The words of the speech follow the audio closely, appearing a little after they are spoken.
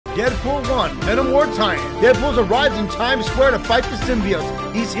Deadpool 1, Venom War tie-in. Deadpool's arrived in Times Square to fight the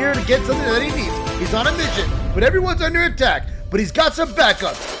symbiotes. He's here to get something that he needs. He's on a mission, but everyone's under attack. But he's got some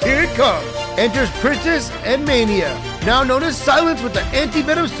backup. Here it comes. Enters Princess and Mania, now known as Silence, with the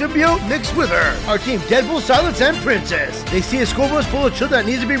anti-venom symbiote mixed with her. Our team, Deadpool, Silence, and Princess. They see a school bus full of children that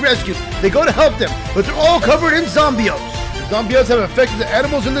needs to be rescued. They go to help them, but they're all covered in zombiotes. Zombiotes have affected the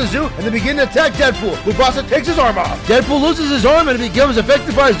animals in the zoo, and they begin to attack Deadpool. Mufasa takes his arm off. Deadpool loses his arm and becomes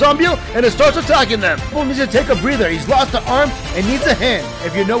affected by a zombio, and it starts attacking them. Deadpool needs to take a breather. He's lost the arm and needs a hand,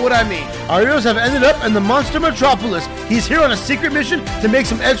 if you know what I mean. Our heroes have ended up in the Monster Metropolis. He's here on a secret mission to make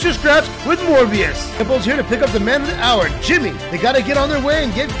some extra scraps with Morbius. Deadpool's here to pick up the man of the hour, Jimmy. They gotta get on their way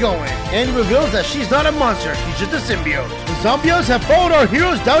and get going. Andy reveals that she's not a monster, she's just a symbiote. The zombiotes have followed our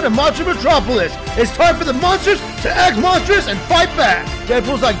heroes down to Monster Metropolis. It's time for the monsters to act monstrous and fight back.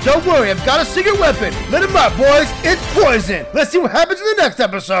 Deadpool's like, don't worry, I've got a secret weapon. Let him out, boys. It's poison. Let's see what happens in the next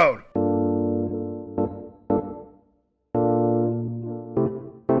episode.